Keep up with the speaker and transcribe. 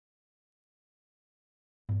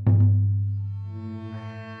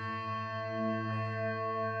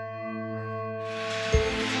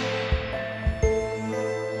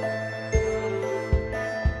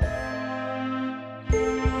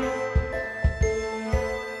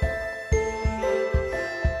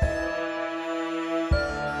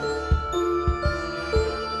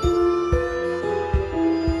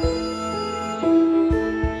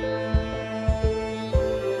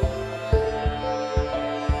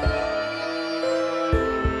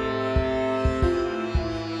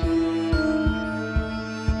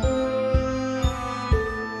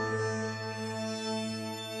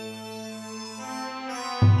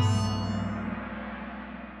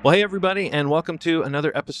Well, hey, everybody, and welcome to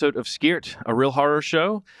another episode of Skeert, a real horror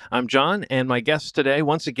show. I'm John, and my guests today,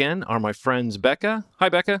 once again, are my friends Becca. Hi,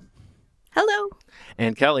 Becca. Hello.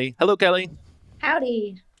 And Kelly. Hello, Kelly.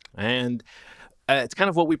 Howdy. And it's kind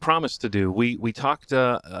of what we promised to do. We talked in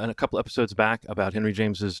a couple episodes back about Henry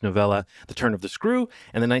James's novella, The Turn of the Screw,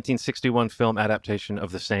 and the 1961 film adaptation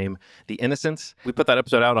of the same, The Innocents. We put that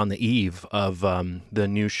episode out on the eve of the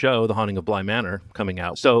new show, The Haunting of Bly Manor, coming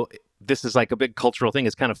out. So this is like a big cultural thing.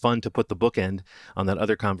 It's kind of fun to put the bookend on that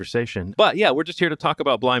other conversation. But yeah, we're just here to talk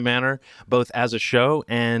about Bly Manor, both as a show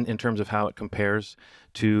and in terms of how it compares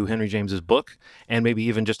to Henry James's book, and maybe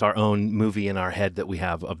even just our own movie in our head that we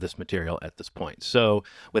have of this material at this point. So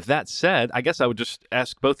with that said, I guess I would just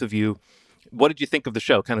ask both of you, what did you think of the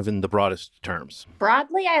show, kind of in the broadest terms?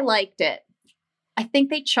 Broadly, I liked it. I think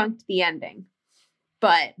they chunked the ending,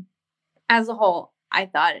 but as a whole, I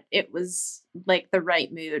thought it was like the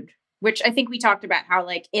right mood, which I think we talked about how,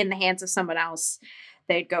 like, in the hands of someone else,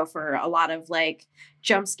 they'd go for a lot of like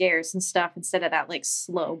jump scares and stuff instead of that like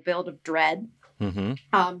slow build of dread.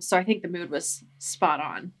 Mm-hmm. So I think the mood was spot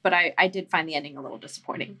on, but I did find the ending a little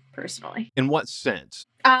disappointing personally. In what sense?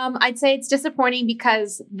 I'd say it's disappointing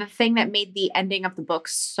because the thing that made the ending of the book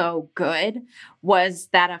so good was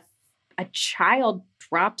that a child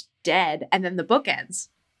dropped dead and then the book ends.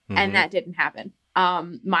 Mm-hmm. And that didn't happen.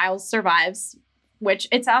 Miles survives, which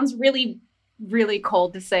it sounds really, really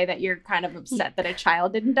cold to say that you're kind of upset that a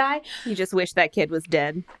child didn't die. You just wish that kid was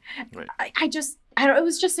dead. Right. I don't, it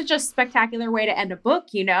was just such a spectacular way to end a book,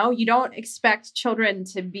 you know? You don't expect children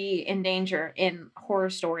to be in danger in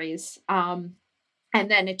horror stories. And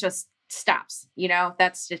then it just stops, you know?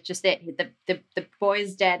 That's just it. The boy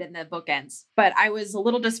is dead and the book ends. But I was a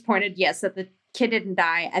little disappointed, yes, that the kid didn't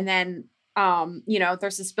die. And then you know,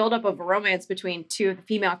 there's this buildup of a romance between two of the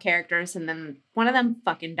female characters, and then one of them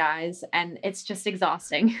fucking dies, and it's just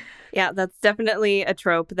exhausting. Yeah, that's definitely a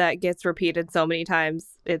trope that gets repeated so many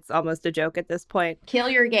times. It's almost a joke at this point. Kill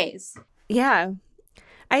your gaze. Yeah.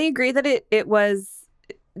 I agree that it was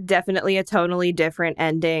definitely a tonally different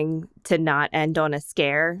ending to not end on a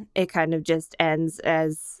scare. It kind of just ends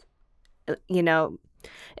as, you know,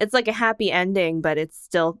 it's like a happy ending, but it's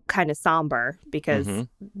still kind of somber because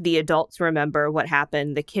the adults remember what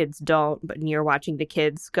happened. The kids don't, but you're watching the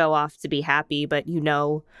kids go off to be happy, but you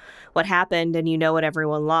know what happened and you know what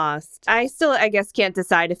everyone lost. I still, I guess, can't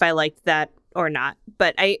decide if I liked that or not,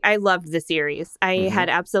 but I loved the series. I had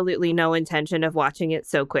absolutely no intention of watching it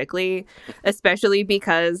so quickly, especially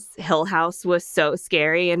because Hill House was so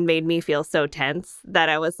scary and made me feel so tense that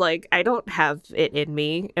I was like, I don't have it in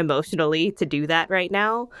me emotionally to do that right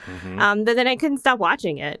now. But then I couldn't stop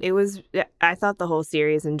watching it. I thought the whole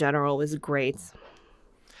series in general was great.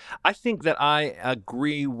 I think that I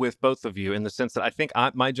agree with both of you in the sense that I think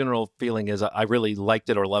my general feeling is I really liked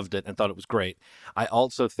it or loved it and thought it was great. I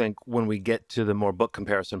also think when we get to the more book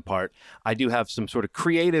comparison part, I do have some sort of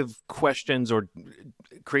creative questions or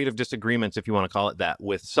creative disagreements, if you want to call it that,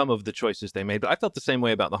 with some of the choices they made. But I felt the same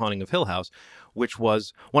way about The Haunting of Hill House, which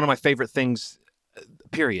was one of my favorite things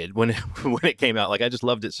period when it came out. Like, I just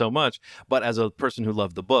loved it so much. But as a person who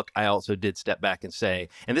loved the book, I also did step back and say,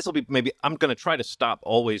 and this will be maybe, I'm going to try to stop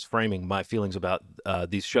always framing my feelings about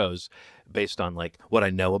these shows based on like what I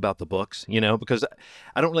know about the books, you know, because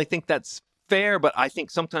I don't really think that's fair. But I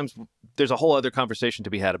think sometimes there's a whole other conversation to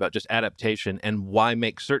be had about just adaptation and why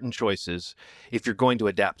make certain choices if you're going to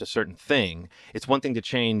adapt a certain thing. It's one thing to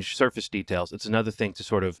change surface details. It's another thing to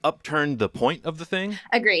sort of upturn the point of the thing.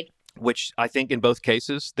 Agreed. Which I think in both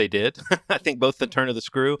cases they did. I think both The Turn of the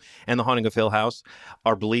Screw and The Haunting of Hill House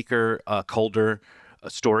are bleaker, colder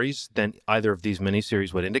stories than either of these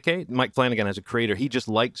miniseries would indicate. Mike Flanagan, as a creator, he just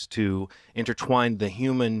likes to intertwine the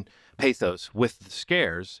human pathos with the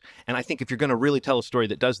scares. And I think if you're going to really tell a story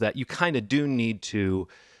that does that, you kind of do need to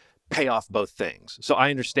pay off both things. So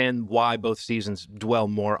I understand why both seasons dwell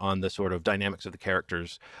more on the sort of dynamics of the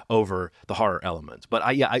characters over the horror elements. But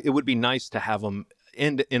it would be nice to have them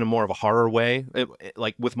end in a more of a horror way,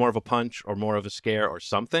 like with more of a punch or more of a scare or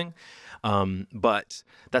something. But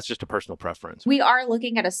that's just a personal preference. We are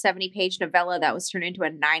looking at a 70-page novella that was turned into a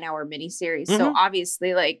 9-hour miniseries. So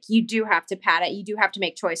obviously, like, you do have to pad it. You do have to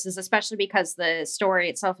make choices, especially because the story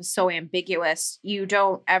itself is so ambiguous. You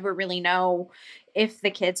don't ever really know if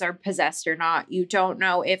the kids are possessed or not. You don't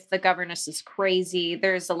know if the governess is crazy.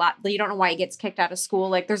 There's a lot. You don't know why he gets kicked out of school.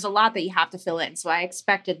 Like, there's a lot that you have to fill in. So I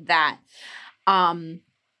expected that.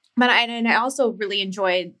 But I also really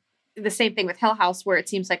enjoyed the same thing with Hill House, where it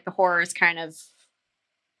seems like the horror is kind of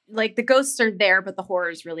like the ghosts are there, but the horror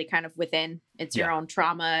is really kind of within. It's your own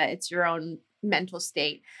trauma. It's your own mental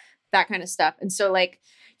state, that kind of stuff. And so, like,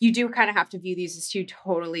 you do kind of have to view these as two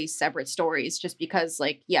totally separate stories, just because,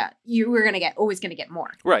 like, yeah, you were always gonna get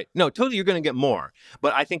more. Right. No, totally, you're going to get more.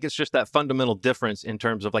 But I think it's just that fundamental difference in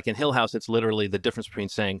terms of, like, in Hill House, it's literally the difference between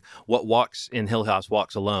saying what walks in Hill House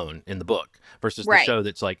walks alone in the book versus the Right. show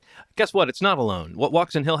that's like, guess what? It's not alone. What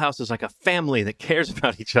walks in Hill House is like a family that cares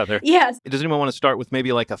about each other. Yes. Does anyone want to start with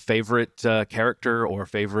maybe like a favorite character or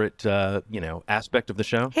favorite, aspect of the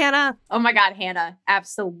show? Hannah. Oh my God, Hannah.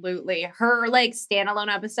 Absolutely. Her like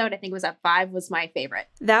standalone episode, I think it was at 5, was my favorite.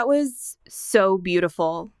 That was so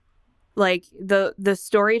beautiful. Like the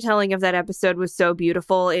storytelling of that episode was so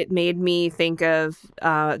beautiful. It made me think of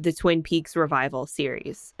the Twin Peaks revival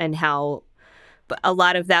series and how a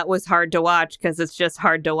lot of that was hard to watch because it's just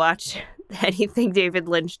hard to watch anything David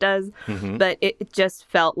Lynch does. Mm-hmm. But it just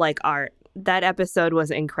felt like art. That episode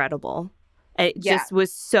was incredible. It just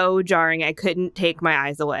was so jarring. I couldn't take my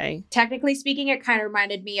eyes away. Technically speaking, it kind of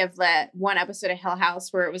reminded me of that one episode of Hill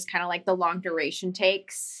House where it was kind of like the long duration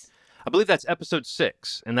takes. I believe that's episode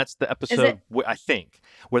 6, and that's the episode I think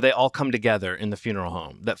where they all come together in the funeral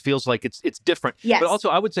home. That feels like it's different. Yes. But also,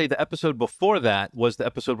 I would say the episode before that was the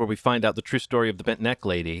episode where we find out the true story of the bent neck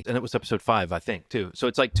lady, and it was episode 5, I think, too. So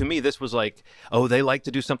it's like, to me, this was like, oh, they like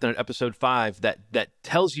to do something at episode 5 that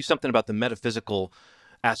tells you something about the metaphysical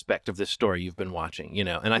aspect of this story you've been watching,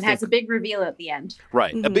 and I think has a big reveal at the end.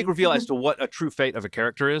 right, a big Mhm. reveal as to what a true fate of a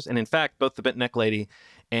character is. And in fact, both the bent neck lady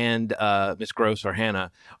and Miss Gross, or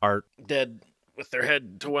Hannah, are dead with their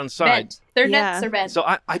head to one side. Bent. Their Yeah. necks are bent. So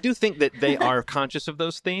I do think that they are conscious of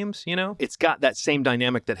those themes, It's got that same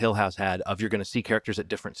dynamic that Hill House had of you're going to see characters at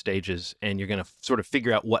different stages and you're going to sort of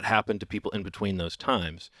figure out what happened to people in between those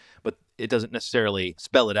times. But it doesn't necessarily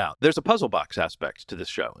spell it out. There's a puzzle box aspect to this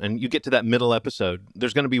show. And you get to that middle episode,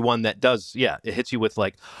 there's going to be one that does, it hits you with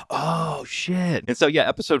like, oh, shit. And so,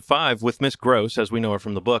 episode 5 with Miss Gross, as we know her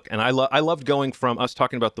from the book. And I loved going from us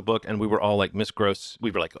talking about the book and we were all like, Miss Gross,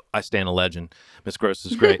 we were like, I stand a legend. Miss Gross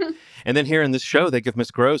is great. And then here in this show, they give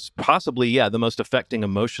Miss Gross possibly, the most affecting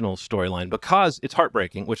emotional storyline because it's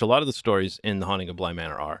heartbreaking, which a lot of the stories in The Haunting of Bly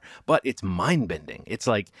Manor are, but it's mind-bending. It's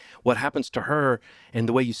like what happens to her and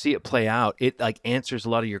the way you see it play out, it like answers a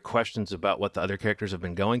lot of your questions about what the other characters have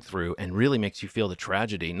been going through and really makes you feel the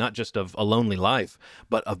tragedy, not just of a lonely life,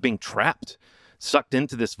 but of being trapped, sucked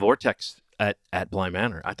into this vortex at Bly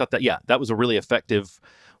Manor. I thought that, that was a really effective.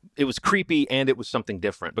 It was creepy and it was something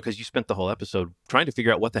different because you spent the whole episode trying to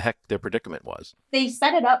figure out what the heck their predicament was. They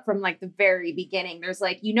set it up from like the very beginning. There's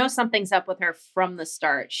like, something's up with her from the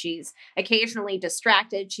start. She's occasionally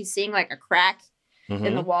distracted. She's seeing like a crack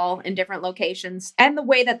in the wall in different locations. And the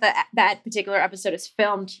way that that particular episode is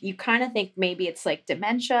filmed, you kind of think maybe it's like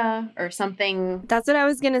dementia or something. That's what I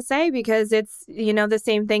was going to say because it's, the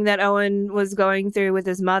same thing that Owen was going through with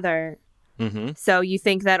his mother. Mm-hmm. So you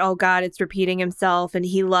think that, oh God, it's repeating himself and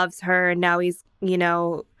he loves her and now he's,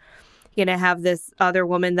 going to have this other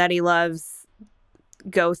woman that he loves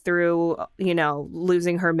go through,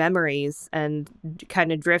 losing her memories and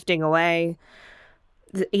kind of drifting away.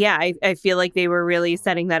 I feel like they were really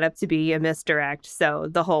setting that up to be a misdirect. So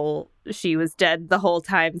the whole she was dead the whole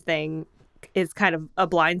time thing is kind of a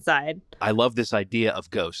blindside. I love this idea of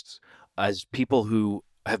ghosts as people who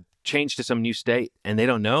have changed to some new state and they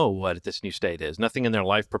don't know what this new state is. Nothing in their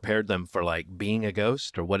life prepared them for like being a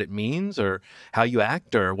ghost or what it means or how you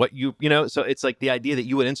act or what so it's like the idea that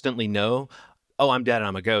you would instantly know, oh, I'm dead and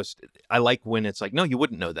I'm a ghost. I like when it's like, no, you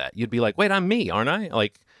wouldn't know that. You'd be like, wait, I'm me, aren't I?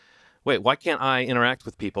 Like, wait, why can't I interact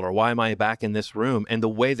with people or why am I back in this room? And the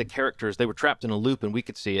way the characters, they were trapped in a loop and we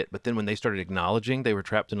could see it. But then when they started acknowledging they were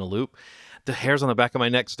trapped in a loop, the hairs on the back of my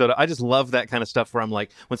neck stood up. I just love that kind of stuff where I'm like,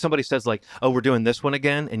 when somebody says like, oh, we're doing this one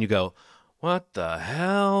again. And you go, what the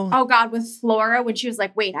hell? Oh God, with Flora, when she was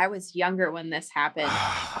like, wait, I was younger when this happened.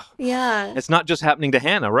 Yeah. It's not just happening to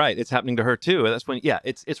Hannah, right? It's happening to her too. That's when,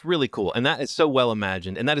 it's really cool. And that is so well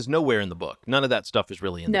imagined. And that is nowhere in the book. None of that stuff is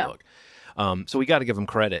really in the book. So we got to give them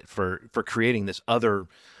credit for creating this other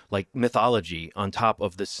like mythology on top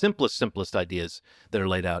of the simplest ideas that are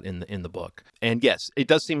laid out in the book. And yes, it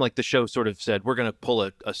does seem like the show sort of said, we're going to pull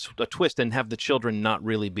a twist and have the children not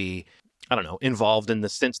really be, I don't know, involved in the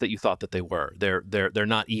sense that you thought that they were. They're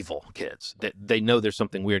not evil kids. They know there's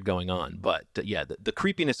something weird going on. But the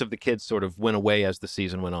creepiness of the kids sort of went away as the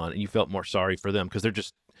season went on, and you felt more sorry for them because they're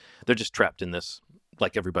just trapped in this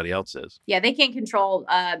like everybody else is. Yeah, they can't control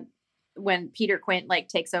when Peter Quint like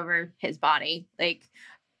takes over his body. Like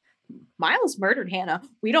Miles murdered Hannah.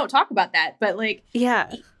 We don't talk about that, but like he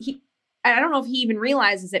I don't know if he even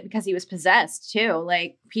realizes it because he was possessed too.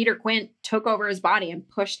 Like Peter Quint took over his body and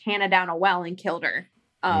pushed Hannah down a well and killed her.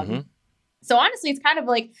 So honestly, it's kind of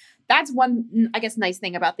like That's one, I guess, nice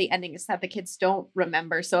thing about the ending is that the kids don't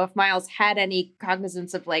remember. So if Miles had any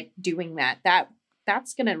cognizance of like doing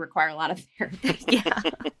that's going to require a lot of therapy. Yeah.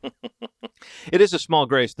 It is a small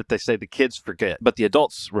grace that they say the kids forget, but the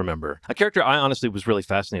adults remember. A character I honestly was really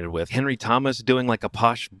fascinated with, Henry Thomas doing like a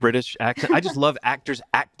posh British accent. I just love actors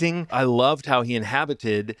acting. I loved how he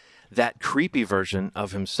inhabited that creepy version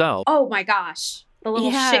of himself. Oh my gosh. The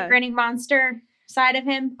little Yeah. shit grinning monster side of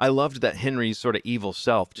him. I loved that Henry's sort of evil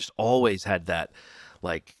self just always had that,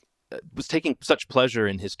 like, was taking such pleasure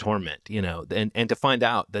in his torment, you know, and to find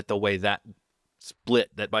out that the way that split,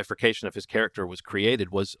 that bifurcation of his character was created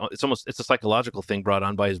was, it's a psychological thing brought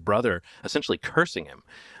on by his brother essentially cursing him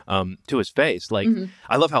to his face. Like,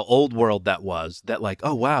 I love how old world that was, that like,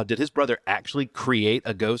 oh wow, did his brother actually create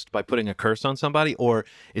a ghost by putting a curse on somebody, or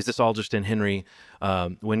is this all just in Henry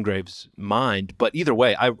Wingrave's mind? But either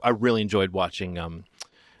way, I really enjoyed watching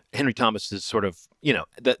Henry Thomas's sort of, you know,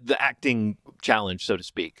 the acting challenge, so to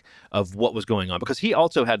speak, of what was going on, because he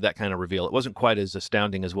also had that kind of reveal. It wasn't quite as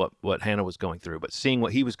astounding as what Hannah was going through, but seeing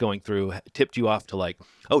what he was going through tipped you off to like,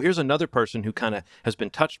 oh, here's another person who kind of has been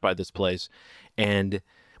touched by this place. And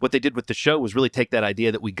what they did with the show was really take that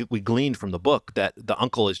idea that we gleaned from the book, that the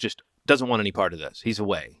uncle is just doesn't want any part of this. He's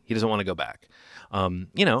away. He doesn't want to go back.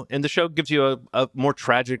 You know, and the show gives you a more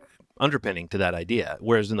tragic underpinning to that idea,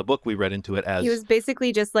 whereas in the book we read into it as He was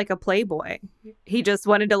basically just like a playboy. He just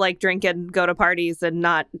wanted to like drink and go to parties and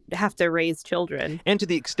not have to raise children. And to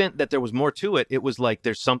the extent that there was more to it, it was like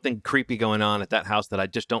there's something creepy going on at that house that I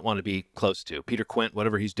just don't want to be close to. Peter Quint,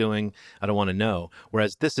 whatever he's doing, I don't want to know.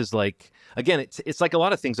 Whereas this is like, again, it's like a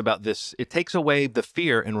lot of things about this. It takes away the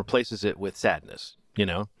fear and replaces it with sadness, you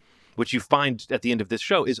know, which you find at the end of this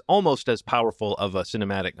show is almost as powerful of a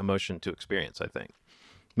cinematic emotion to experience, I think.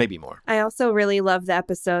 Maybe more. I also really love the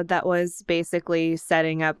episode that was basically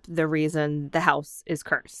setting up the reason the house is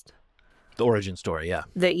cursed. The origin story, yeah.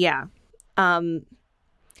 And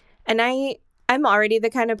I'm already the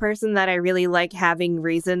kind of person that I really like having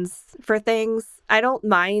reasons for things. I don't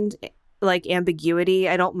mind like ambiguity.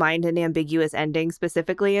 I don't mind an ambiguous ending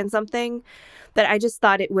specifically in something. But I just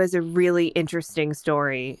thought it was a really interesting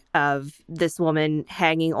story of this woman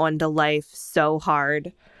hanging on to life so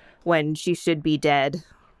hard when she should be dead.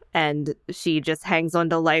 And she just hangs on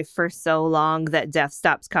to life for so long that death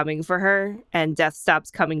stops coming for her and death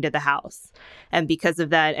stops coming to the house. And because of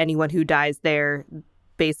that, anyone who dies there,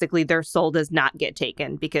 basically their soul does not get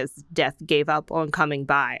taken because death gave up on coming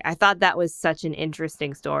by. I thought that was such an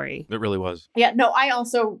interesting story. It really was. Yeah, no, I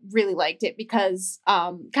also really liked it because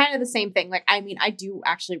kind of the same thing. Like, I mean, I do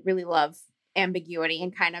actually really love ambiguity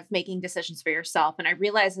and kind of making decisions for yourself. And I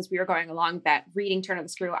realized as we were going along that reading Turn of the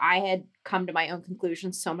Screw, I had come to my own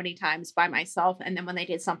conclusions so many times by myself. And then when they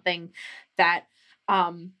did something that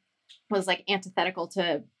was like antithetical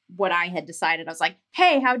to what I had decided, I was like,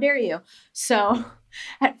 hey, how dare you? So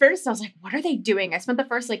at first I was like, what are they doing? I spent the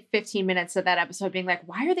first like 15 minutes of that episode being like,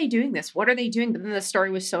 why are they doing this? What are they doing? But then the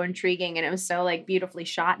story was so intriguing and it was so like beautifully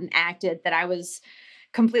shot and acted that I was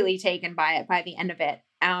completely taken by it by the end of it.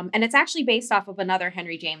 And it's actually based off of another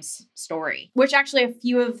Henry James story, which actually a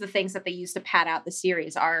few of the things that they use to pad out the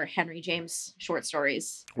series are Henry James short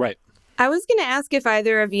stories. Right. I was going to ask if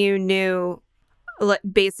either of you knew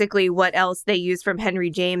basically what else they use from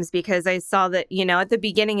Henry James, because I saw that, you know, at the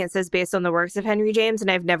beginning it says based on the works of Henry James,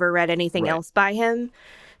 and I've never read anything else by him.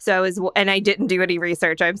 So I didn't do any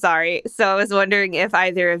research, I'm sorry. So I was wondering if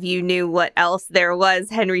either of you knew what else there was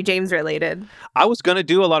Henry James related. I was going to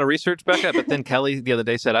do a lot of research, Becca, but then Kelly the other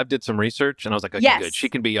day said, I did some research. And I was like, okay, Yes. good. She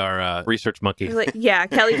can be our research monkey. Yeah,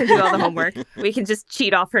 Kelly can do all the homework. We can just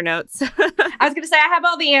cheat off her notes. I was going to say, I have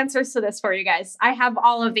all the answers to this for you guys. I have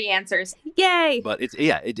all of the answers. Yay! But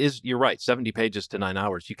it is, you're right, 70 pages to 9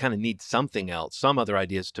 hours. You kind of need something else, some other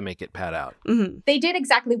ideas to make it pad out. Mm-hmm. They did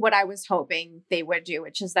exactly what I was hoping they would do,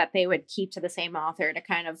 which is that they would keep to the same author to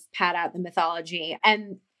kind of pad out the mythology.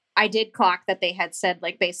 And I did clock that they had said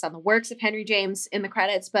like based on the works of Henry James in the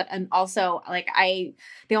credits, but also like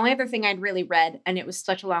the only other thing I'd really read, and it was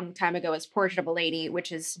such a long time ago, is Portrait of a Lady,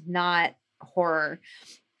 which is not horror.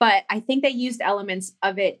 But I think they used elements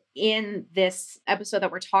of it in this episode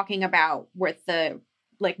that we're talking about with the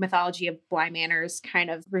like mythology of Bly Manor's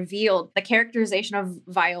kind of revealed. The characterization of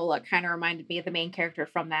Viola kind of reminded me of the main character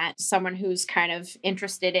from that. Someone who's kind of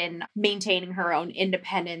interested in maintaining her own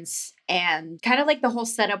independence, and kind of like the whole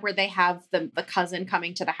setup where they have the cousin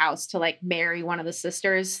coming to the house to like marry one of the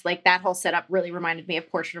sisters. Like that whole setup really reminded me of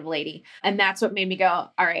Portrait of a Lady. And that's what made me go,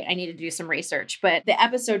 all right, I need to do some research. But the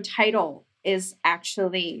episode title is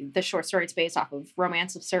actually the short story. It's based off of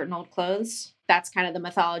Romance of Certain Old Clothes. That's kind of the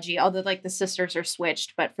mythology, although like the sisters are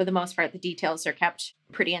switched, but for the most part, the details are kept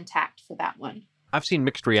pretty intact for that one. I've seen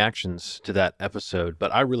mixed reactions to that episode,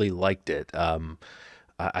 but I really liked it.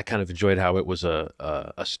 I kind of enjoyed how it was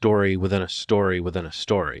a story within a story within a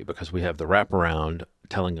story, because we have the wraparound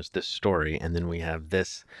telling us this story, and then we have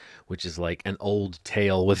this, which is like an old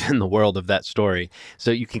tale within the world of that story.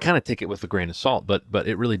 So you can kind of take it with a grain of salt, but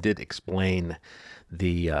it really did explain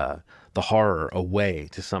the horror away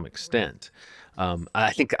to some extent.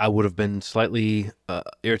 I think I would have been slightly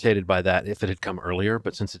irritated by that if it had come earlier,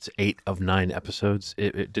 but since it's 8 of 9 episodes,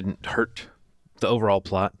 it didn't hurt the overall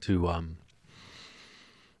plot to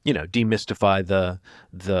demystify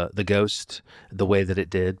the ghost the way that it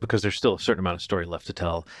did, because there's still a certain amount of story left to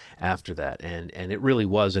tell after that, and it really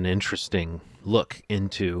was an interesting look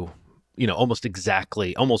into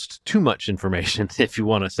almost too much information, if you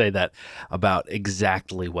want to say that, about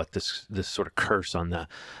exactly what this sort of curse on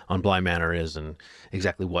Bly Manor is and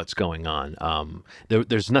exactly what's going on.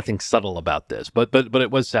 There's nothing subtle about this, but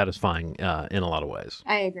it was satisfying in a lot of ways.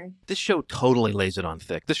 I agree. This show totally lays it on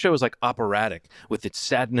thick. This show is like operatic with its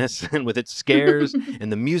sadness and with its scares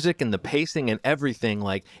and the music and the pacing and everything.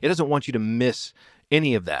 Like, it doesn't want you to miss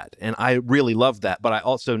any of that. And I really love that. But I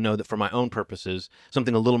also know that for my own purposes,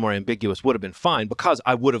 something a little more ambiguous would have been fine, because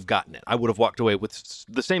I would have gotten it. I would have walked away with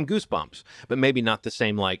the same goosebumps, but maybe not the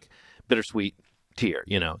same like bittersweet tear,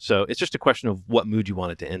 So it's just a question of what mood you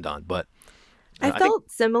want it to end on. But I felt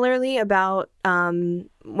similarly about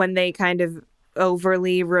when they kind of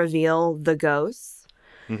overly reveal the ghosts.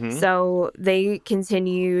 Mm-hmm. So they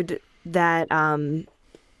continued that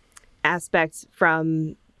aspect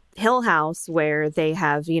from Hill House, where they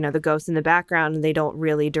have, the ghosts in the background and they don't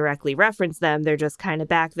really directly reference them. They're just kind of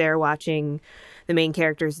back there watching the main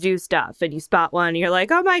characters do stuff. And you spot one and you're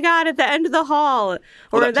like, oh my God, at the end of the hall.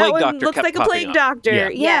 Or that one looks like a plague doctor. Yeah.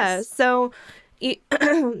 Yes. So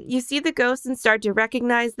you see the ghosts and start to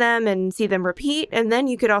recognize them and see them repeat. And then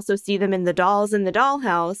you could also see them in the dolls in the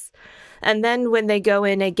dollhouse. And then when they go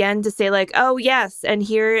in again to say like, oh, yes, and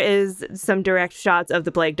here is some direct shots of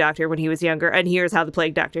the plague doctor when he was younger, and here's how the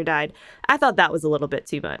plague doctor died. I thought that was a little bit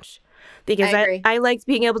too much, because I liked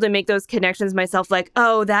being able to make those connections myself, like,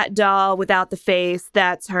 oh, that doll without the face,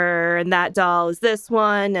 that's her, and that doll is this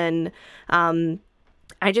one. And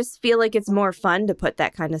I just feel like it's more fun to put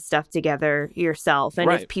that kind of stuff together yourself. And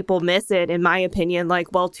right. If people miss it, in my opinion,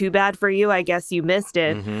 like, well, too bad for you. I guess you missed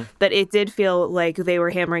it. Mm-hmm. But it did feel like they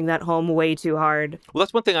were hammering that home way too hard. Well,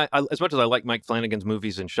 that's one thing. I as much as I like Mike Flanagan's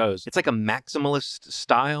movies and shows, it's like a maximalist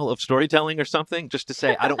style of storytelling or something, just to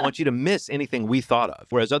say, I don't want you to miss anything we thought of.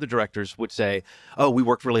 Whereas other directors would say, oh, we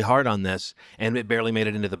worked really hard on this and it barely made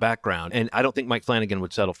it into the background. And I don't think Mike Flanagan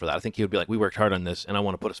would settle for that. I think he would be like, we worked hard on this and I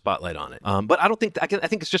want to put a spotlight on it. But I don't think, I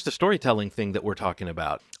think it's just a storytelling thing that we're talking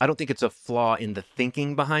about. I don't think it's a flaw in the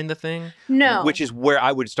thinking behind the thing. No. Which is where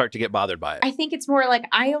I would start to get bothered by it. I think it's more like,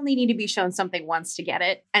 I only need to be shown something once to get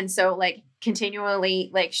it. And so like continually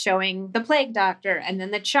like showing the plague doctor and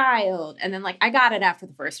then the child. And then like, I got it after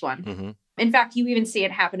the first one. Mm-hmm. In fact, you even see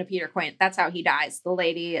it happen to Peter Quint. That's how he dies. The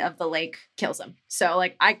lady of the lake kills him. So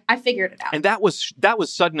like, I figured it out. And that was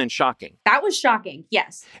sudden and shocking. That was shocking.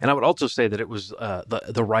 Yes. And I would also say that it was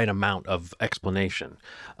the right amount of explanation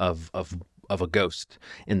of a ghost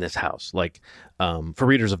in this house. Like, for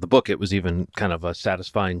readers of the book, it was even kind of a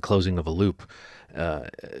satisfying closing of a loop,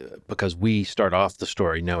 because we start off the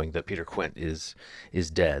story knowing that Peter Quint is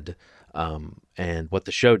dead. And what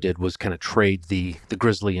the show did was kind of trade the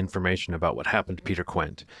grisly information about what happened to Peter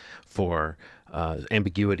Quint for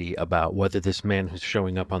ambiguity about whether this man who's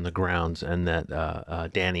showing up on the grounds and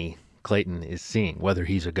that Danny Clayton is seeing, whether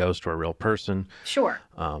he's a ghost or a real person. Sure.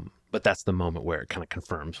 But that's the moment where it kind of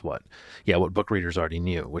confirms what book readers already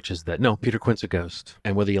knew, which is that, no, Peter Quint's a ghost.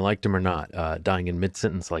 And whether you liked him or not, dying in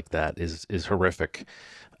mid-sentence like that is horrific.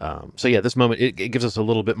 So yeah, this moment, it gives us a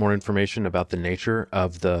little bit more information about the nature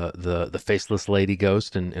of the faceless lady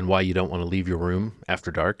ghost and why you don't want to leave your room after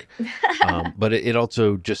dark. But it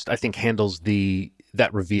also just, I think, handles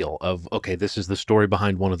that reveal of, okay, this is the story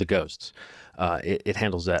behind one of the ghosts. It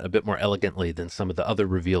handles that a bit more elegantly than some of the other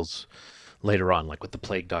reveals later on, like with the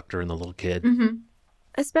plague doctor and the little kid. Mm-hmm.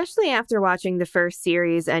 Especially after watching the first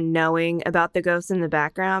series and knowing about the ghosts in the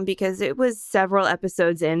background, because it was several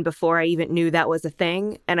episodes in before I even knew that was a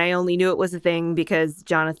thing. And I only knew it was a thing because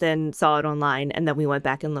Jonathan saw it online and then we went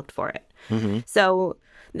back and looked for it. Mm-hmm. So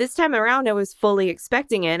this time around, I was fully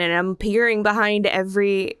expecting it, and I'm peering behind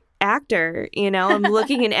every actor. I'm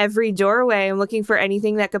looking in every doorway. I'm looking for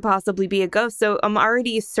anything that could possibly be a ghost. So I'm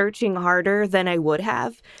already searching harder than I would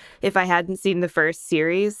have if I hadn't seen the first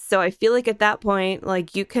series. So I feel like at that point,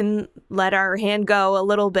 like, you can let our hand go a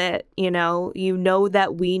little bit. You know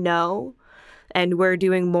that we know, and we're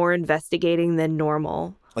doing more investigating than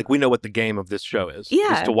normal. Like, we know what the game of this show is.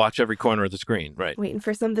 Yeah. Is to watch every corner of the screen, right? Waiting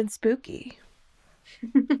for something spooky.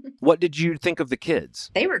 What did you think of the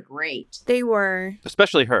kids? They were great. They were.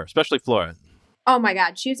 Especially her, especially Flora. Oh my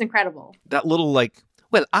God, she was incredible. That little, like,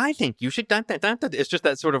 well, I think you should... It's just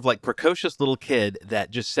that sort of, like, precocious little kid that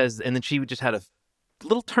just says... And then she just had a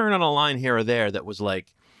little turn on a line here or there that was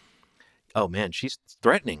like, oh man, she's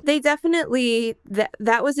threatening. They definitely...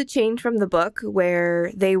 That was a change from the book,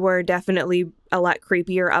 where they were definitely a lot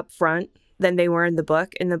creepier up front than they were in the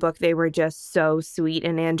book. In the book, they were just so sweet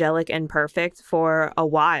and angelic and perfect for a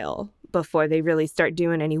while before they really start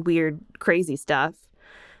doing any weird, crazy stuff.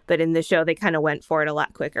 But in the show, they kind of went for it a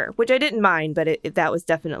lot quicker, which I didn't mind, but that was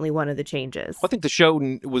definitely one of the changes. I think the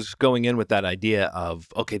show was going in with that idea of,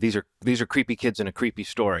 okay, these are creepy kids in a creepy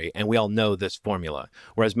story, and we all know this formula.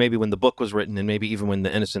 Whereas maybe when the book was written, and maybe even when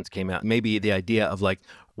The Innocents came out, maybe the idea of like,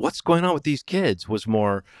 what's going on with these kids was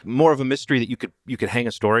more of a mystery that you could hang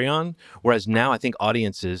a story on. Whereas now I think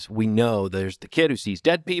audiences, we know there's the kid who sees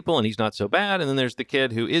dead people and he's not so bad, and then there's the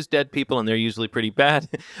kid who is dead people and they're usually pretty bad.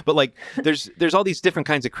 But like there's all these different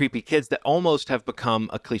kinds of creepy kids that almost have become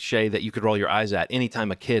a cliche that you could roll your eyes at anytime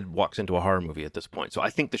a kid walks into a horror movie at this point. So I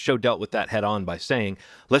think the show dealt with that head on by saying,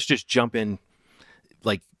 let's just jump in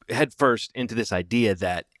like head first into this idea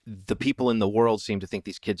that the people in the world seem to think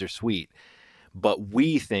these kids are sweet, but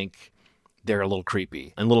we think they're a little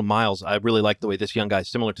creepy. And little Miles, I really like the way this young guy,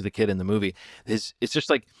 similar to the kid in the movie, it's just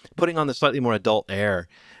like putting on the slightly more adult air,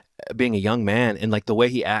 being a young man, and like the way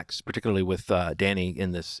he acts, particularly with Danny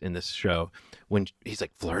in this show, when he's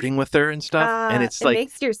like flirting with her and stuff, and it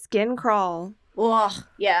makes your skin crawl. Ugh,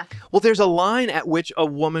 yeah. Well, there's a line at which a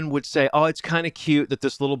woman would say, oh, it's kind of cute that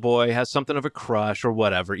this little boy has something of a crush or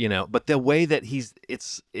whatever, but the way that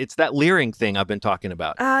it's that leering thing I've been talking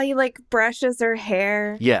about. He like brushes her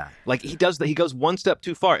hair. Yeah, like he does that. He goes one step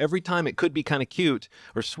too far. Every time it could be kind of cute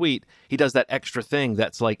or sweet, he does that extra thing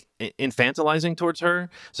that's like infantilizing towards her.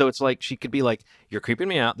 So it's like she could be like, you're creeping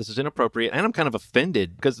me out. This is inappropriate. And I'm kind of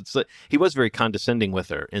offended because it's like, he was very condescending with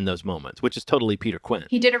her in those moments, which is totally Peter Quint.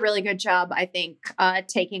 He did a really good job, I think,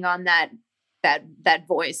 taking on that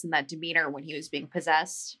voice and that demeanor when he was being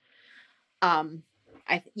possessed.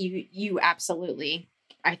 You absolutely,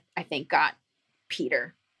 I think, got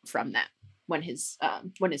Peter from that when his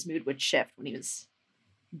mood would shift when he was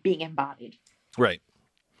being embodied. Right.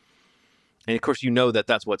 And of course,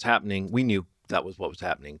 that's what's happening. We knew that was what was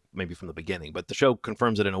happening maybe from the beginning, but the show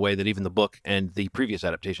confirms it in a way that even the book and the previous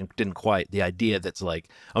adaptation didn't quite. The idea that's like,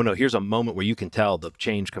 oh no, here's a moment where you can tell the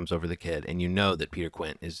change comes over the kid, and you know that Peter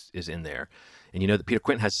Quint is in there, and you know that Peter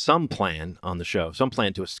Quint has some plan on the show, some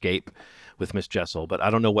plan to escape with Miss Jessel, but I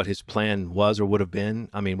don't know what his plan was or would have been.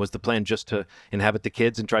 I mean, was the plan just to inhabit the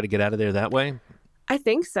kids and try to get out of there that way? I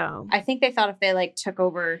think so. I think they thought if they like took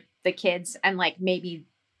over the kids and like maybe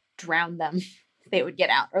drowned them, they would get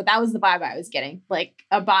out. Or that was the vibe I was getting, like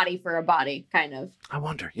a body for a body kind of. I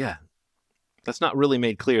wonder. Yeah. That's not really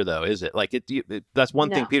made clear, though, is it? Like, that's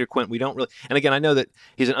one thing, Peter Quint, we don't really... And again, I know that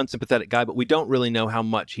he's an unsympathetic guy, but we don't really know how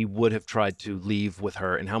much he would have tried to leave with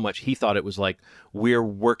her and how much he thought it was like, we're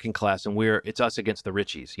working class and it's us against the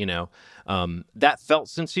Richies, That felt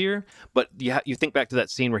sincere, but you think back to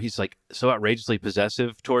that scene where he's like so outrageously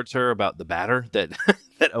possessive towards her about the batter that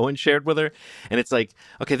that Owen shared with her. And it's like,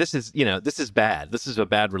 okay, this is bad. This is a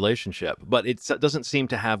bad relationship, but it doesn't seem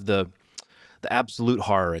to have the absolute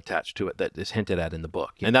horror attached to it that is hinted at in the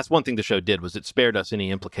book. And that's one thing the show did, was it spared us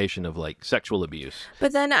any implication of like sexual abuse.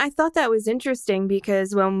 But then I thought that was interesting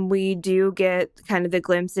because when we do get kind of the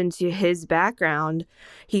glimpse into his background,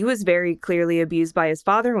 he was very clearly abused by his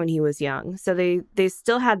father when he was young. So they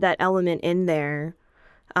still had that element in there.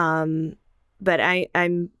 But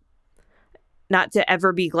I'm not to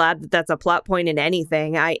ever be glad that that's a plot point in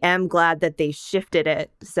anything. I am glad that they shifted it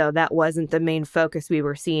so that wasn't the main focus we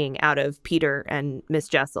were seeing out of Peter and Miss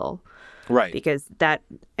Jessel. Right. Because that,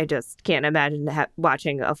 I just can't imagine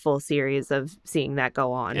watching a full series of seeing that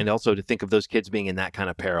go on. And also to think of those kids being in that kind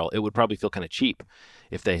of peril, it would probably feel kind of cheap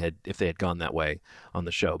if they had gone that way on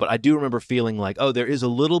the show. But I do remember feeling like, oh, there is a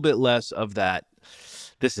little bit less of that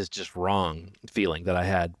this is just wrong feeling that I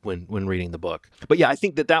had when reading the book. But yeah, I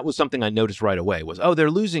think that was something I noticed right away was, oh,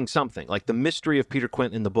 they're losing something. Like the mystery of Peter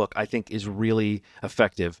Quint in the book, I think is really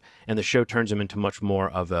effective. And the show turns him into much more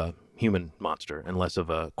of human monster and less of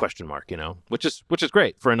a question mark, which is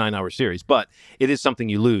great for a 9-hour series, but it is something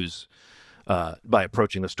you lose by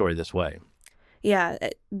approaching the story this way. Yeah,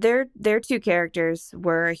 their two characters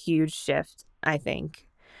were a huge shift, I think.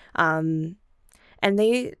 And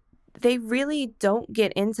they really don't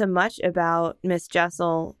get into much about Miss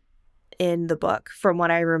Jessel in the book, from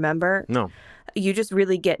what I remember. No. You just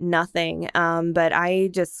really get nothing. But I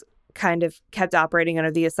just kind of kept operating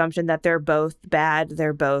under the assumption that they're both bad,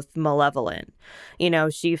 they're both malevolent.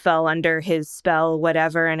 She fell under his spell,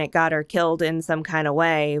 whatever, and it got her killed in some kind of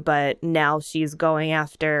way, but now she's going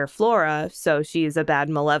after Flora, so she's a bad,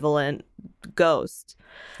 malevolent ghost.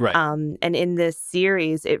 Right. And in this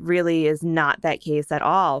series, it really is not that case at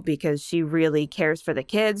all, because she really cares for the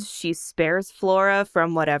kids. She spares Flora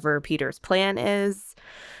from whatever Peter's plan is.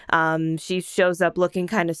 She shows up looking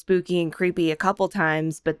kind of spooky and creepy a couple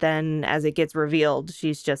times, but then as it gets revealed,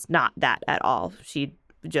 she's just not that at all. She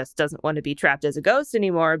just doesn't want to be trapped as a ghost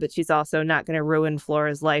anymore, but she's also not going to ruin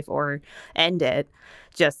Flora's life or end it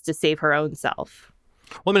just to save her own self.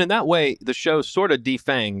 Well, I mean, in that way, the show sort of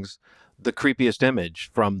defangs the creepiest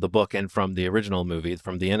image from the book and from the original movie,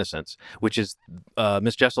 from The Innocents, which is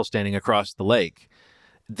Miss Jessel standing across the lake.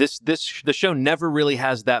 The show never really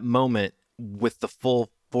has that moment with the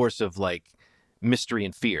full force of like mystery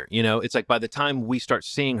and fear. It's like by the time we start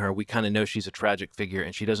seeing her, we kind of know she's a tragic figure,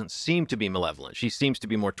 and she doesn't seem to be malevolent. She seems to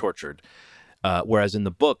be more tortured. Whereas in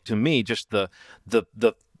the book, to me, just the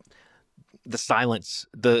silence,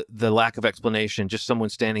 the lack of explanation, just someone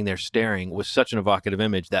standing there staring, was such an evocative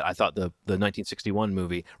image that I thought the 1961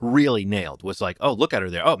 movie really nailed. Was like, oh, look at her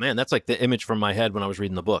there. Oh man, that's like the image from my head when I was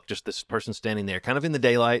reading the book. Just this person standing there, kind of in the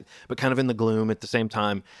daylight, but kind of in the gloom at the same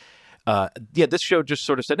time. This show just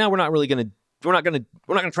sort of said, no, we're not going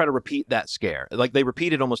to try to repeat that scare. Like they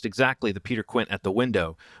repeated almost exactly the Peter Quint at the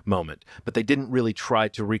window moment, but they didn't really try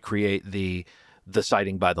to recreate the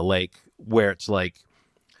sighting by the lake, where it's like,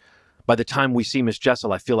 by the time we see Miss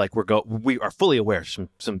Jessel, I feel like we are fully aware some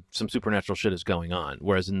supernatural shit is going on.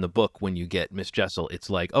 Whereas in the book, when you get Miss Jessel, it's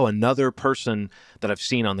like, oh, another person that I've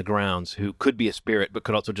seen on the grounds who could be a spirit, but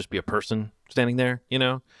could also just be a person standing there,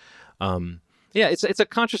 Yeah, it's a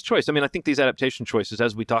conscious choice. I mean, I think these adaptation choices,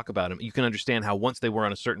 as we talk about them, you can understand how once they were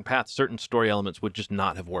on a certain path, certain story elements would just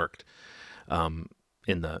not have worked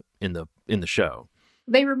in the show.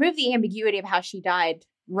 They removed the ambiguity of how she died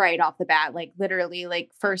right off the bat, like literally,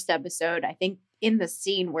 like first episode, I think, in the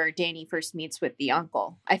scene where Danny first meets with the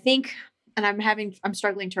uncle. I think, and I'm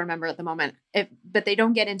struggling to remember at the moment, but they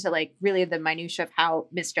don't get into like really the minutia of how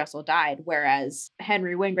Miss Jessel died, whereas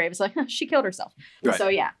Henry Wingrave is like, she killed herself. Right. So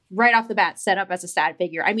yeah, right off the bat, set up as a sad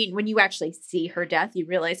figure. I mean, when you actually see her death, you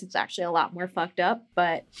realize it's actually a lot more fucked up,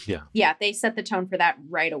 but yeah, they set the tone for that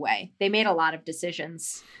right away. They made a lot of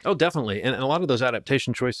decisions. Oh, definitely. And a lot of those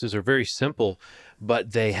adaptation choices are very simple,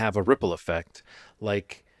 but they have a ripple effect.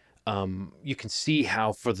 Like, you can see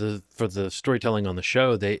how for the storytelling on the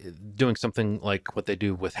show, they doing something like what they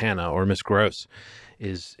do with Hannah or Miss Gross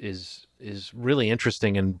is really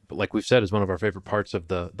interesting, and like we've said, is one of our favorite parts of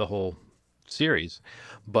the whole series.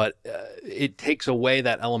 But it takes away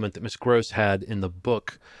that element that Miss Gross had in the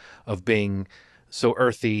book of being so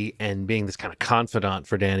earthy and being this kind of confidant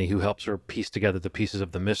for Danny, who helps her piece together the pieces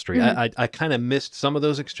of the mystery. Mm-hmm. I kind of missed some of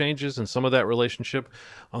those exchanges and some of that relationship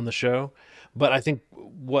on the show. But I think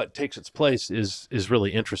what takes its place is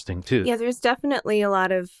really interesting, too. Yeah, there's definitely a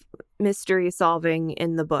lot of mystery solving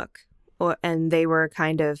in the book. And they were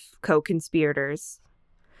kind of co-conspirators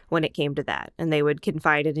when it came to that. And they would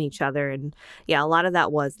confide in each other. And yeah, a lot of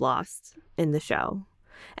that was lost in the show.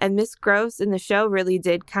 And Miss Gross in the show really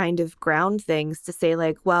did kind of ground things to say,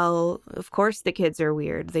 like, well, of course the kids are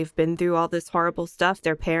weird. They've been through all this horrible stuff,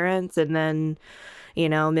 their parents, and then,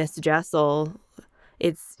 Miss Jessel,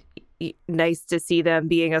 it's nice to see them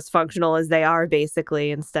being as functional as they are,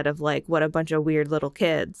 basically, instead of like, what a bunch of weird little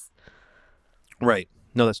kids. Right.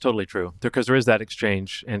 No, that's totally true. Because there is that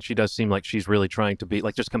exchange, and she does seem like she's really trying to be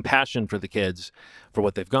like just compassion for the kids for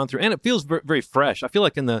what they've gone through. And it feels very, very fresh. I feel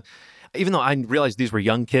like even though I realized these were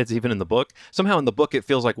young kids, even in the book, somehow in the book it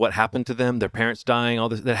feels like what happened to them, their parents dying, all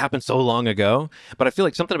this, that happened so long ago. But I feel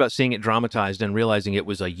like something about seeing it dramatized and realizing it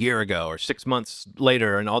was a year ago or 6 months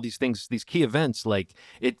later, and all these things, these key events, like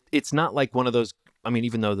it's not like one of those. I mean,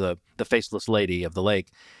 even though the faceless lady of the lake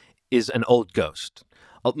is an old ghost,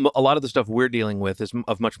 a lot of the stuff we're dealing with is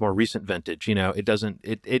of much more recent vintage. It doesn't.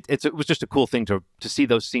 It was just a cool thing to see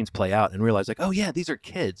those scenes play out and realize, like, oh yeah, these are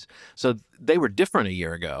kids. So they were different a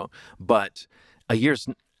year ago, but a year's.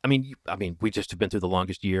 I mean, we just have been through the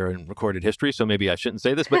longest year in recorded history, so maybe I shouldn't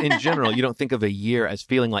say this, but in general, you don't think of a year as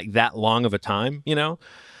feeling like that long of a time.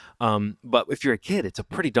 But if you're a kid, it's a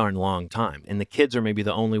pretty darn long time. And the kids are maybe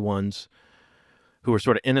the only ones who are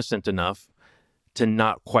sort of innocent enough to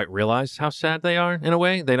not quite realize how sad they are in a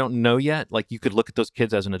way. They don't know yet. Like, you could look at those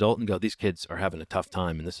kids as an adult and go, these kids are having a tough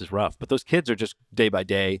time and this is rough. But those kids are just day by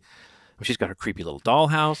day. She's got her creepy little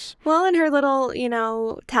dollhouse. Well, and her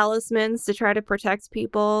little, talismans to try to protect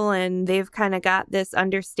people. And they've kind of got this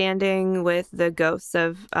understanding with the ghosts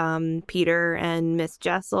of Peter and Miss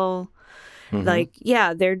Jessel. Mm-hmm. Like,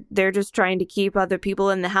 yeah, they're just trying to keep other people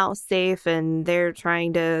in the house safe, and they're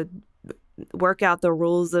trying to work out the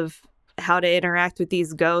rules of how to interact with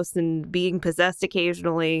these ghosts and being possessed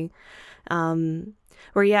occasionally.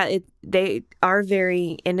 They are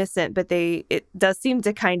very innocent, but it does seem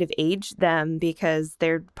to kind of age them because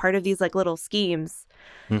they're part of these like little schemes.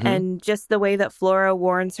 Mm-hmm. And just the way that Flora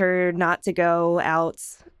warns her not to go out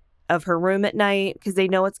of her room at night because they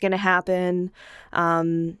know what's going to happen.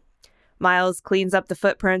 Miles cleans up the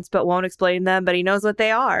footprints but won't explain them, but he knows what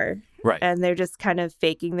they are. Right. And they're just kind of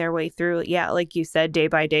faking their way through. Yeah, like you said, day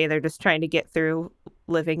by day, they're just trying to get through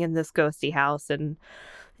living in this ghosty house and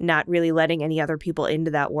not really letting any other people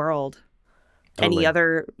into that world. Totally. Any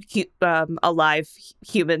other alive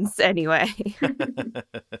humans, anyway.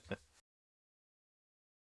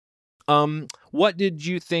 What did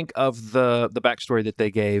you think of the backstory that they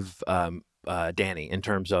gave Danny in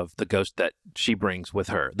terms of the ghost that she brings with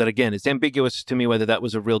her? That, again, it's ambiguous to me whether that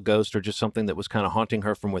was a real ghost or just something that was kind of haunting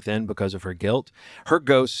her from within because of her guilt. Her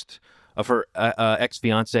ghost of her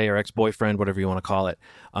ex-fiance or ex-boyfriend, whatever you want to call it,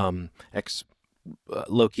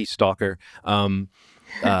 low-key stalker, or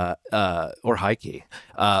high-key.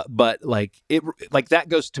 But that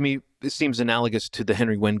ghost to me, it seems analogous to the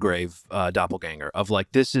Henry Wingrave doppelganger of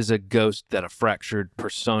like, this is a ghost that a fractured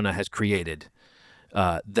persona has created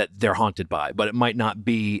that they're haunted by, but it might not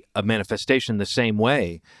be a manifestation the same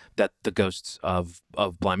way that the ghosts of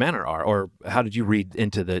Bly Manor are. Or how did you read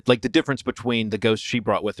into the difference between the ghost she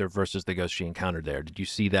brought with her versus the ghost she encountered there? Did you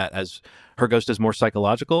see that as her ghost as more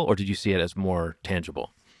psychological, or did you see it as more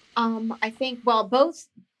tangible? I think, both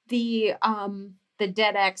the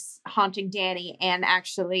dead ex haunting Danny and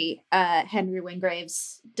actually Henry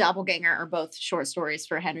Wingrave's doppelganger are both short stories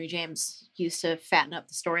for Henry James, used to fatten up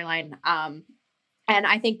the storyline. And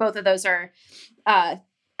I think both of those are, I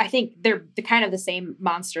think they're kind of the same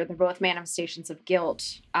monster. They're both manifestations of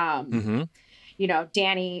guilt. Mm-hmm.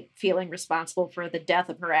 Danny feeling responsible for the death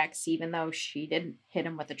of her ex, even though she didn't hit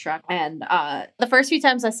him with a truck. And the first few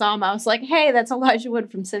times I saw him, I was like, hey, that's Elijah Wood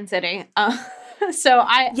from Sin City. So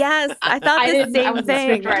I thought the same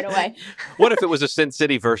thing right away. What if it was a Sin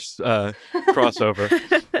City verse crossover?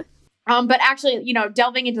 But actually,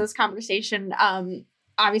 delving into this conversation,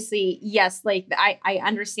 obviously, yes, I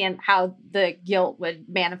understand how the guilt would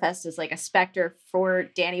manifest as like a specter for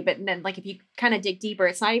Danny, but then if you kind of dig deeper,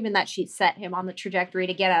 it's not even that she set him on the trajectory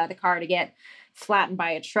to get out of the car to get flattened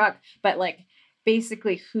by a truck, but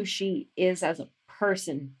basically who she is as a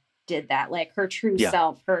person did that. Her true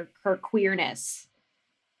self, her queerness,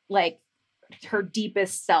 her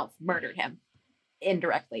deepest self murdered him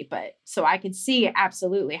indirectly. But so I can see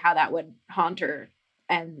absolutely how that would haunt her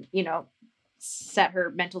and, set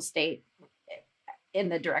her mental state in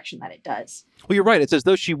the direction that it does. Well, you're right. It's as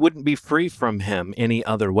though she wouldn't be free from him any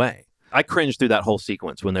other way. I cringed through that whole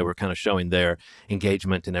sequence when they were kind of showing their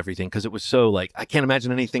engagement and everything, because it was so I can't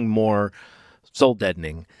imagine anything more soul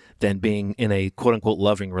deadening than being in a quote unquote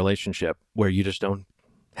loving relationship where you just don't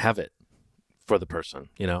have it for the person.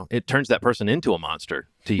 It turns that person into a monster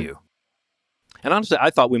to you. And honestly, I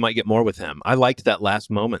thought we might get more with him. I liked that last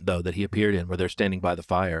moment, though, that he appeared in where they're standing by the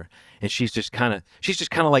fire. And she's just kind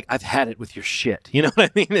of like, I've had it with your shit. You know what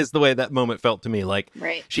I mean? Is the way that moment felt to me.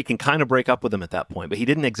 Right. She can kind of break up with him at that point. But he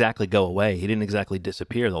didn't exactly go away. He didn't exactly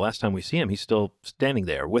disappear. The last time we see him, he's still standing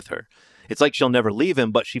there with her. It's like she'll never leave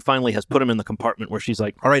him, but she finally has put him in the compartment where she's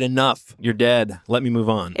like, all right, enough. You're dead. Let me move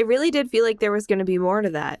on. It really did feel like there was going to be more to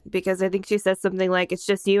that, because I think she says something like, it's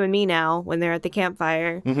just you and me now, when they're at the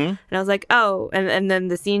campfire. Mm-hmm. And I was like, oh, and then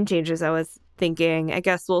the scene changes. I was thinking, I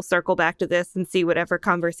guess we'll circle back to this and see whatever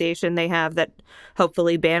conversation they have that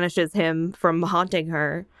hopefully banishes him from haunting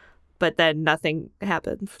her. But then nothing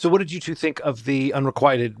happens. So what did you two think of the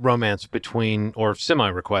unrequited romance between, or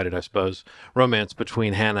semi-requited, I suppose, romance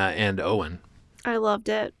between Hannah and Owen? I loved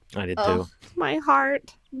it. I did too. My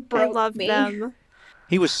heart. I loved them.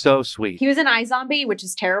 He was so sweet. He was an iZombie, which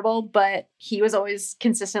is terrible, but he was always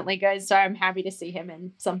consistently good, so I'm happy to see him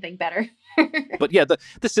in something better. But yeah,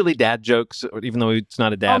 the silly dad jokes, even though it's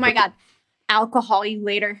not a dad. Oh my God. Alcohol you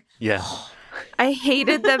later. Yeah. I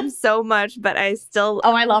hated them so much, but I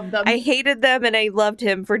love them. I hated them and I loved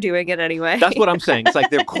him for doing it anyway. That's what I'm saying. It's like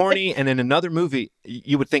they're corny, and in another movie,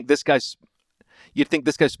 you would think this guy's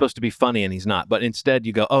supposed to be funny, and he's not. But instead,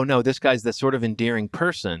 you go, oh no, this guy's the sort of endearing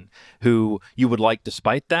person who you would like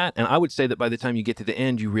despite that. And I would say that by the time you get to the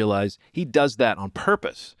end, you realize he does that on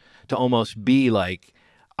purpose to almost be like,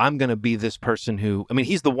 I'm going to be this person who, I mean,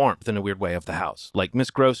 he's the warmth in a weird way of the house. Like Miss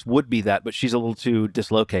Gross would be that, but she's a little too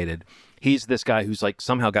dislocated. He's this guy who's like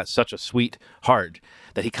somehow got such a sweet heart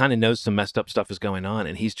that he kind of knows some messed up stuff is going on.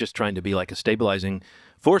 And he's just trying to be like a stabilizing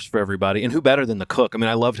force for everybody. And who better than the cook? I mean,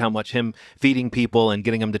 I loved how much him feeding people and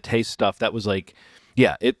getting them to taste stuff. That was like,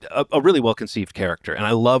 yeah, a really well-conceived character. And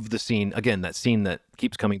I love the scene, again, that scene that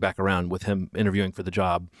keeps coming back around with him interviewing for the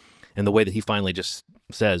job and the way that he finally just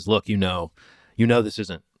says, look, you know this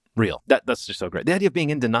isn't real. That's just so great. The idea of being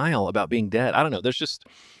in denial about being dead. I don't know. There's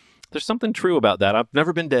something true about that. I've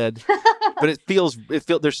never been dead, but it feels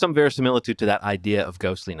there's some verisimilitude to that idea of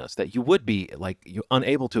ghostliness that you would be like you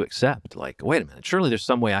unable to accept. Like, wait a minute, surely there's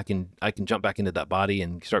some way I can jump back into that body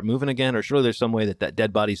and start moving again, or surely there's some way that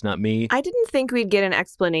dead body's not me. I didn't think we'd get an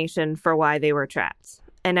explanation for why they were trapped.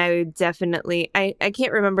 And I would definitely, I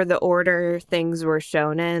can't remember the order things were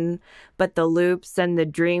shown in, but the loops and the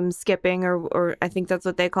dream skipping, or I think that's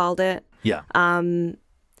what they called it. Yeah.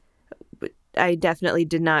 I definitely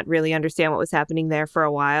did not really understand what was happening there for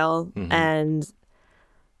a while. Mm-hmm. And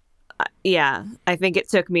yeah, I think it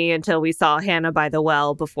took me until we saw Hannah by the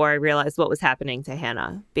well before I realized what was happening to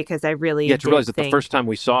Hannah, because I really to realize that the first time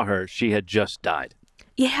we saw her, she had just died.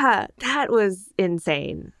 Yeah, that was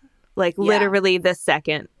insane. Like literally the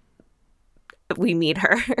second we meet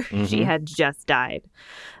her, Mm-hmm. she had just died.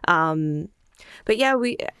 But yeah,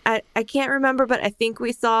 I can't remember, but I think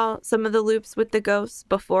we saw some of the loops with the ghosts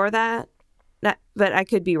before that. But I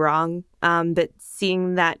could be wrong. But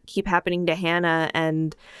seeing that keep happening to Hannah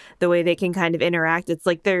and the way they can kind of interact, it's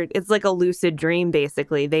like a lucid dream,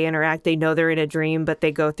 basically. They interact, they know they're in a dream, but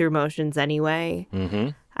they go through motions anyway. Mm-hmm.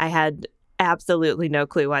 I had absolutely no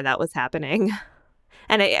clue why that was happening.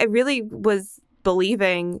 And I really was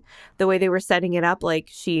believing the way they were setting it up, like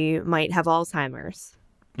she might have Alzheimer's,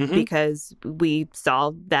 Mm-hmm. because we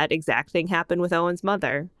saw that exact thing happen with Owen's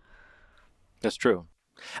mother. That's true.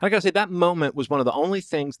 And I gotta say, that moment was one of the only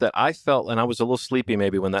things that I felt, and I was a little sleepy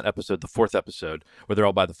maybe when that episode, the fourth episode, where they're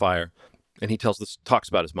all by the fire, and he talks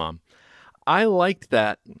about his mom. I liked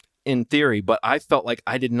that in theory, but I felt like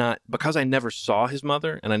I did not, because I never saw his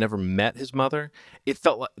mother and I never met his mother, it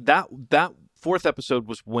felt like that fourth episode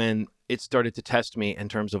was when it started to test me in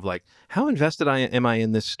terms of like, how invested am I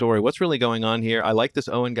in this story? What's really going on here? I like this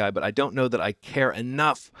Owen guy, but I don't know that I care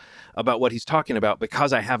enough about what he's talking about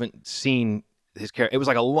because I haven't seen his character. It was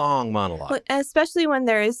like a long monologue. Well, especially when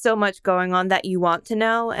there is so much going on that you want to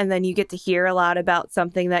know, and then you get to hear a lot about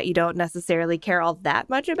something that you don't necessarily care all that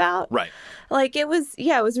much about. Right. Like it was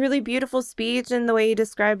really beautiful speech, and the way he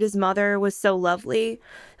described his mother was so lovely.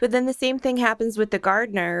 But then the same thing happens with the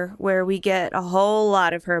gardener, where we get a whole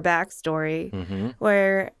lot of her backstory, Mm-hmm.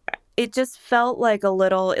 where it just felt like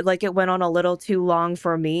it went on a little too long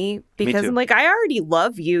for me, because too. I'm like, I already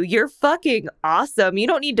love you. You're fucking awesome. You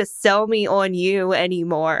don't need to sell me on you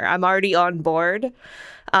anymore. I'm already on board.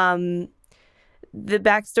 The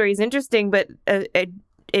backstory is interesting, but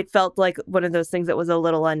it felt like one of those things that was a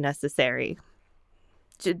little unnecessary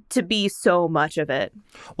to be so much of it.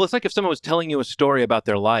 Well, it's like if someone was telling you a story about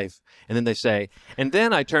their life and then they say, and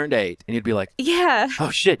then I turned 8, and you'd be like, Yeah.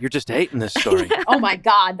 oh shit, you're just 8 in this story. Oh my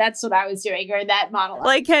God, that's what I was doing during that monologue.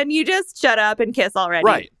 Like, can you just shut up and kiss already?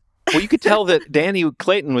 Right. Well, you could tell that Danny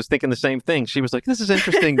Clayton was thinking the same thing. She was like, this is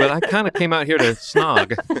interesting, but I kind of came out here to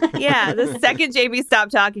snog. Yeah. The second JB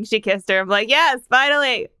stopped talking, she kissed her. I'm like, yes,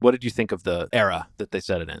 finally. What did you think of the era that they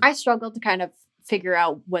set it in? I struggled to kind of figure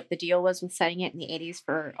out what the deal was with setting it in the 80s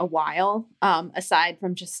for a while, aside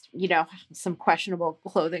from just, some questionable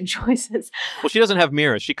clothing choices. Well, she doesn't have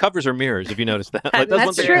mirrors. She covers her mirrors, if you noticed that. Like,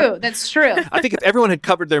 That's true. That's true. I think if everyone had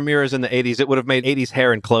covered their mirrors in the 80s, it would have made 80s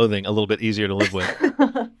hair and clothing a little bit easier to live with.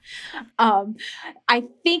 I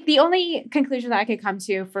think the only conclusion that I could come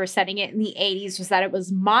to for setting it in the 80s was that it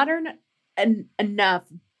was modern enough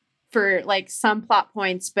for like some plot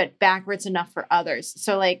points, but backwards enough for others.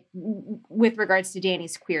 So like with regards to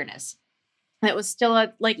Danny's queerness, it was still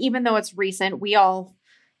even though it's recent,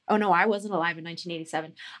 oh no, I wasn't alive in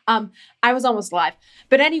 1987. I was almost alive.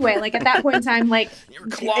 But anyway, like at that point in time, like You're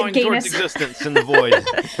clawing towards existence in the void.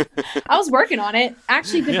 I was working on it.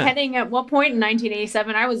 Actually, depending at what point in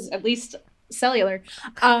 1987, I was at least cellular.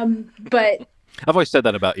 But I've always said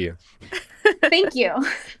that about you. thank you.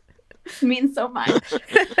 It means so much.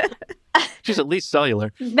 She's at least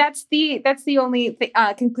cellular. That's the only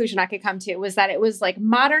conclusion I could come to, was that it was like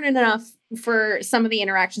modern enough for some of the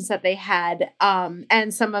interactions that they had,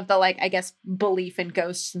 and some of the, like, I guess, belief in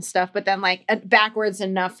ghosts and stuff, but then like backwards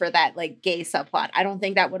enough for that like gay subplot. I don't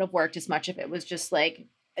think that would have worked as much if it was just like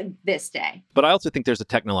this day. But I also think there's a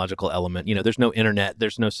technological element. You know, there's no internet,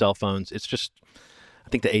 there's no cell phones. It's just, I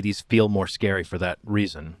think the 80s feel more scary for that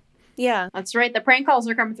reason. Yeah. That's right. The prank calls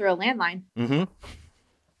are coming through a landline. Mm-hmm.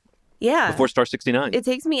 Yeah. Before Star 69. It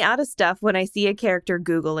takes me out of stuff when I see a character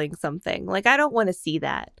Googling something. Like, I don't want to see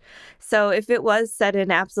that. So if it was set in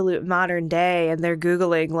absolute modern day and they're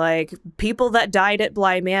Googling, like, people that died at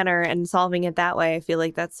Bly Manor and solving it that way, I feel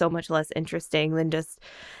like that's so much less interesting than just,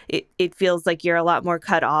 it feels like you're a lot more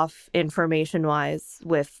cut off information-wise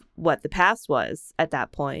with what the past was at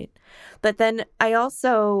that point. But then I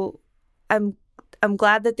also, I'm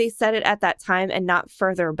glad that they set it at that time and not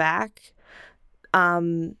further back.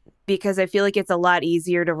 Because I feel like it's a lot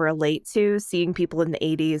easier to relate to seeing people in the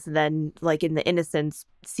 80s than, like, in The Innocents,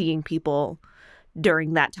 seeing people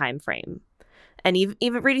during that time frame. And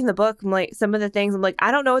even reading the book, I'm like, some of the things, I'm like, I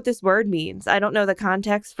don't know what this word means. I don't know the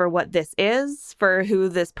context for what this is, for who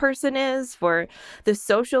this person is, for the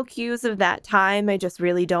social cues of that time. I just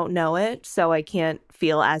really don't know it. So I can't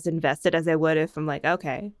feel as invested as I would if I'm like,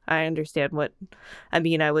 okay, I understand what, I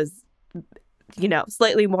mean, I was, you know,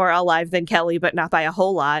 slightly more alive than Kelly, but not by a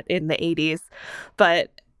whole lot in the 80s. But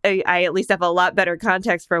I at least have a lot better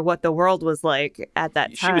context for what the world was like at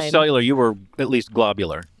that time. She was cellular. You were at least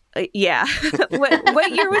globular. Yeah.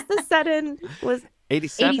 What year was this set in? Was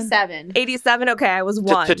 87? 87. 87? Okay, I was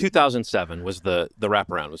one. To 2007 was the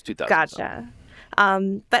wraparound was 2007.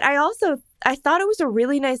 Gotcha. But I thought it was a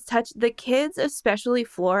really nice touch. The kids, especially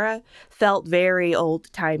Flora, felt very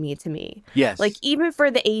old-timey to me. Yes. Like, even for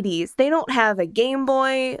the 80s, they don't have a Game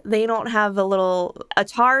Boy. They don't have a little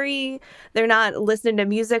Atari. They're not listening to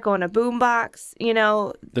music on a boombox, you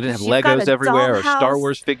know. They didn't have She's got Legos a everywhere or Star dollhouse.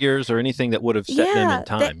 Wars figures or anything that would have set them in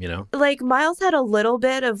time, you know? Like, Miles had a little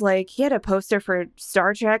bit of, like, he had a poster for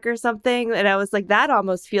Star Trek or something, and I was like, that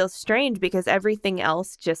almost feels strange because everything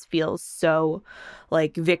else just feels so,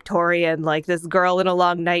 like, Victorian, like this girl in a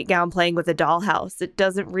long nightgown playing with a dollhouse. It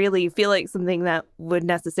doesn't really feel like something that would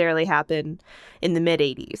necessarily happen in the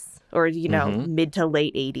mid-80s or, you know, mid to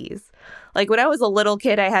late 80s. Like, when I was a little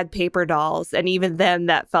kid, I had paper dolls, and even then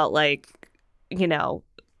that felt like, you know,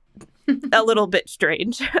 a little bit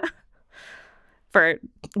strange for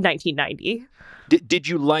 1990. Did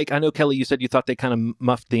you like, I know, Kelly, you said you thought they kind of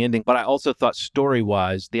muffed the ending, but I also thought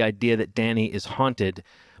story-wise, the idea that Danny is haunted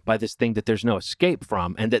by this thing that there's no escape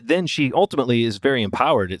from, and that then she ultimately is very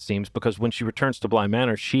empowered, it seems, because when she returns to Bly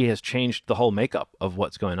Manor, she has changed the whole makeup of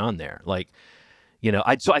what's going on there. Like, you know,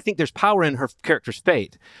 so I think there's power in her character's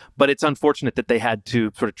fate, but it's unfortunate that they had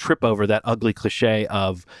to sort of trip over that ugly cliche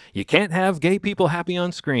of you can't have gay people happy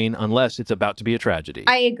on screen unless it's about to be a tragedy.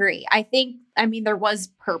 I agree. I mean, there was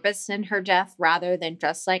purpose in her death rather than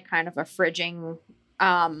just like kind of a fridging,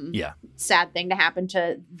 sad thing to happen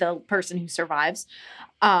to the person who survives.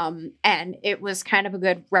 And it was kind of a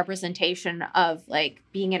good representation of like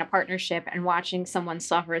being in a partnership and watching someone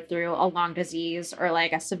suffer through a long disease or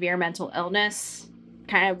like a severe mental illness,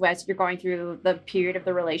 kind of as you're going through the period of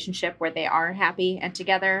the relationship where they are happy and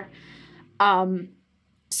together.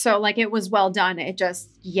 So like it was well done. It just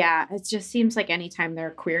seems like anytime there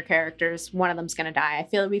are queer characters, one of them's going to die. I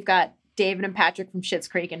feel like we've got David and Patrick from Schitt's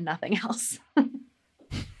Creek and nothing else.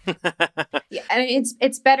 Yeah, and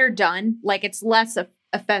it's better done. Like it's less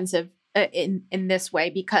offensive in this way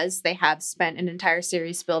because they have spent an entire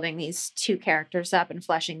series building these two characters up and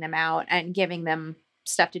fleshing them out and giving them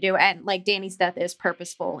stuff to do. And like Danny's death is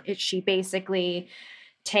purposeful. She basically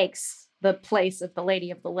takes the place of the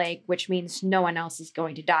Lady of the Lake, which means no one else is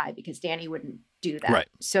going to die because Danny wouldn't do that. Right.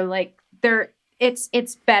 So like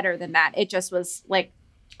it's better than that. It just was like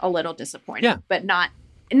a little disappointing, but not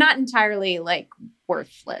entirely like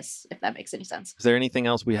worthless, if that makes any sense. Is there anything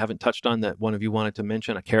else we haven't touched on that one of you wanted to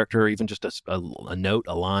mention? A character or even just a note,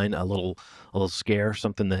 a line, a little scare,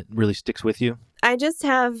 something that really sticks with you? I just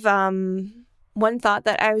have one thought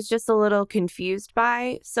that I was just a little confused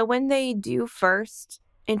by. So when they do first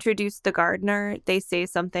introduce the gardener, they say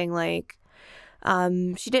something like,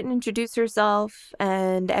 she didn't introduce herself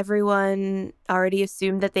and everyone already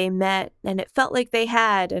assumed that they met and it felt like they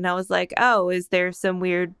had. And I was like, oh, is there some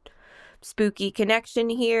weird spooky connection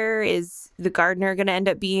here? Is the gardener going to end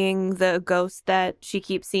up being the ghost that she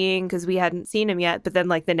keeps seeing? Because we hadn't seen him yet. But then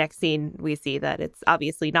like the next scene, we see that it's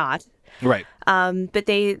obviously not. Right. But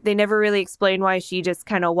they never really explain why she just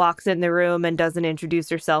kind of walks in the room and doesn't introduce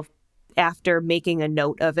herself after making a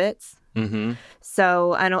note of it. Mm-hmm.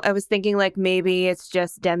 So I was thinking like maybe it's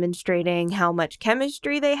just demonstrating how much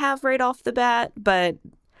chemistry they have right off the bat, but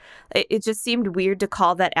it just seemed weird to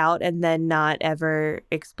call that out and then not ever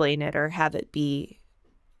explain it or have it be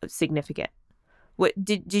significant. What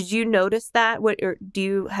did you notice that? What, or do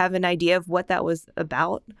you have an idea of what that was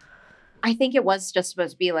about? I think it was just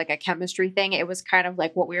supposed to be like a chemistry thing. It was kind of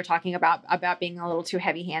like what we were talking about being a little too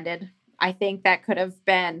heavy-handed. I think that could have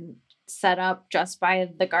been set up just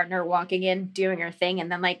by the gardener walking in, doing her thing,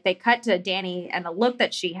 and then like they cut to Danny and the look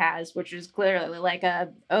that she has, which is clearly like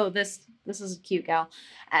this is a cute gal.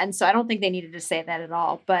 And so I don't think they needed to say that at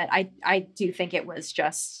all. But I do think it was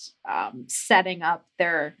just setting up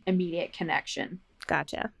their immediate connection.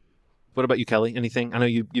 Gotcha. What about you, Kelly? Anything? I know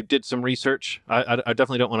you did some research. I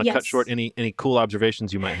definitely don't want to cut Yes. short any cool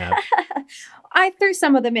observations you might have. I threw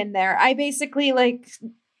some of them in there. I basically like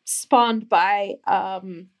spawned by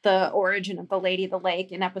the origin of the Lady of the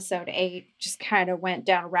Lake in episode 8, just kind of went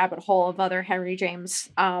down a rabbit hole of other Henry James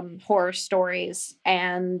horror stories,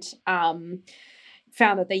 and found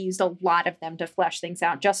that they used a lot of them to flesh things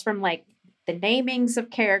out, just from like the namings of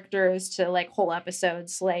characters to like whole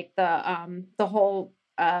episodes, like the whole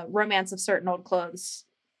Romance of Certain Old Clothes,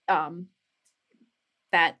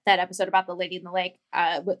 that episode about the Lady in the Lake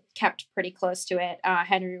kept pretty close to it.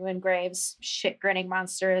 Henry Wingrave's Shit Grinning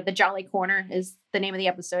Monster, The Jolly Corner is the name of the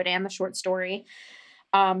episode and the short story.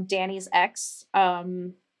 Danny's ex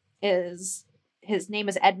is, his name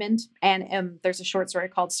is Edmund, and there's a short story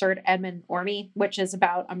called Sir Edmund Orme, which is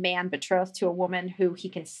about a man betrothed to a woman who he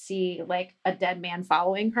can see like a dead man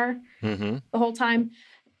following her Mm-hmm. the whole time.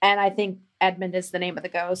 And I think Edmund is the name of the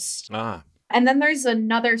ghost. Ah. And then there's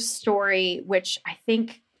another story, which I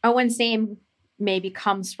think Owen's name maybe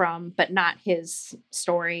comes from, but not his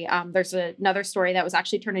story. There's another story that was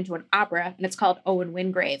actually turned into an opera, and it's called Owen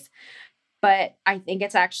Wingrave. But I think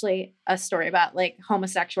it's actually a story about like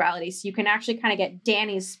homosexuality. So you can actually kind of get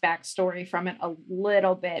Danny's backstory from it a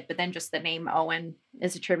little bit, but then just the name Owen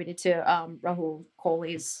is attributed to Rahul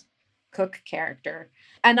Kohli's Cook character.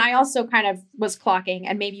 And I also kind of was clocking,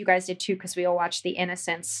 and maybe you guys did too, because we all watched The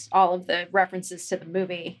Innocents, all of the references to the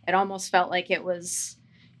movie. It almost felt like it was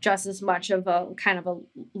just as much of a kind of a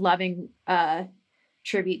loving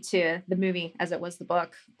tribute to the movie as it was the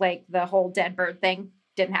book. Like the whole dead bird thing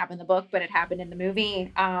didn't happen in the book, but it happened in the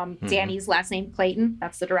movie. Danny's last name, Clayton.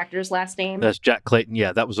 That's the director's last name. That's Jack Clayton.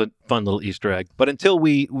 Yeah, that was a fun little Easter egg. But until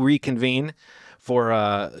we reconvene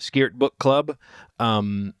for Skirt Book Club,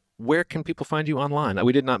 where can people find you online?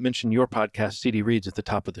 We did not mention your podcast, CD Reads, at the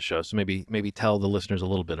top of the show, so maybe tell the listeners a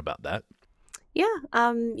little bit about that. Yeah,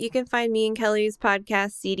 you can find me and Kelly's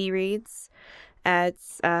podcast, CD Reads, at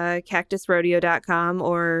cactusrodeo.com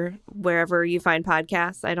or wherever you find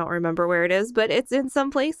podcasts. I don't remember where it is, but it's in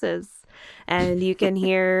some places. And you can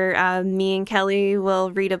hear me and Kelly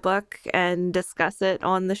will read a book and discuss it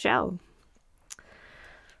on the show.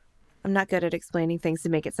 I'm not good at explaining things to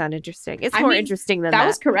make it sound interesting. It's more interesting than that. That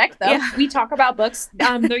was correct, though. Yeah. We talk about books.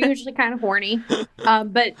 They're usually kind of horny,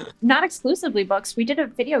 but not exclusively books. We did a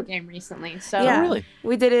video game recently. So Yeah. Oh, really?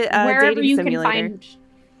 We did it wherever dating you simulator. can find,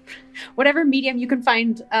 whatever medium you can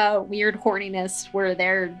find weird horniness, where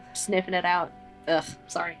they're sniffing it out. Ugh,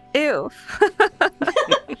 sorry. Ew.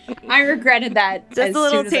 I regretted that. Just as a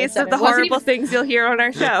little soon as I taste said of the it. Wasn't horrible things you'll hear on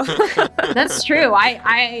our show. even- That's true.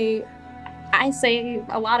 I say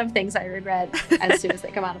a lot of things I regret as soon as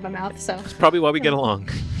they come out of my mouth. So That's probably why we get along.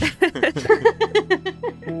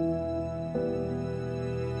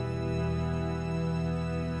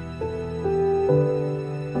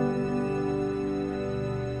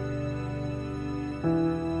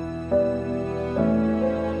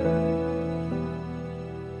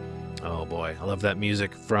 Oh boy, I love that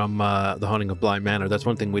music from The Haunting of Bly Manor. That's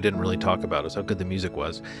one thing we didn't really talk about, is how good the music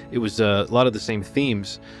was. It was a lot of the same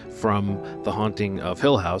themes from The Haunting of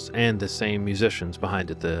Hill House and the same musicians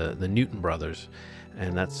behind it, the Newton brothers.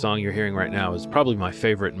 And that song you're hearing right now is probably my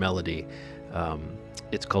favorite melody.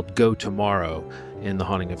 It's called Go Tomorrow in the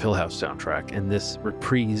Haunting of Hill House soundtrack. And this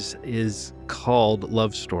reprise is called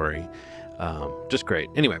Love Story. Just great.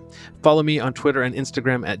 Anyway, follow me on Twitter and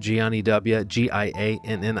Instagram at GianniDubya,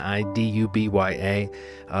 GianniDubya.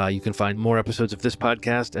 You can find more episodes of this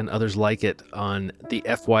podcast and others like it on the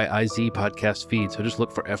FYIZ podcast feed. So just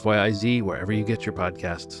look for FYIZ wherever you get your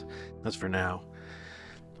podcasts. As for now,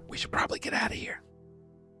 we should probably get out of here.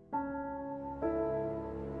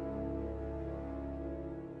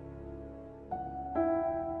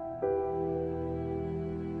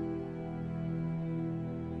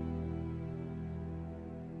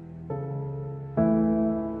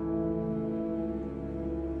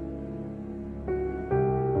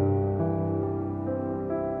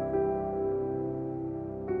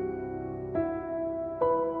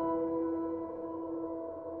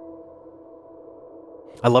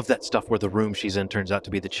 I love that stuff where the room she's in turns out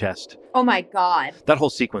to be the chest. Oh my God. That whole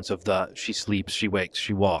sequence of she sleeps, she wakes,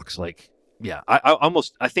 she walks. Like, yeah,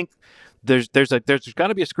 I think there's got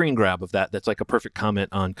to be a screen grab of that. That's like a perfect comment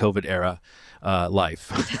on COVID era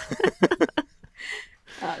life.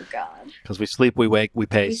 Oh God. Because we sleep, we wake, we We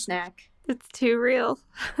pace. snack. It's too real.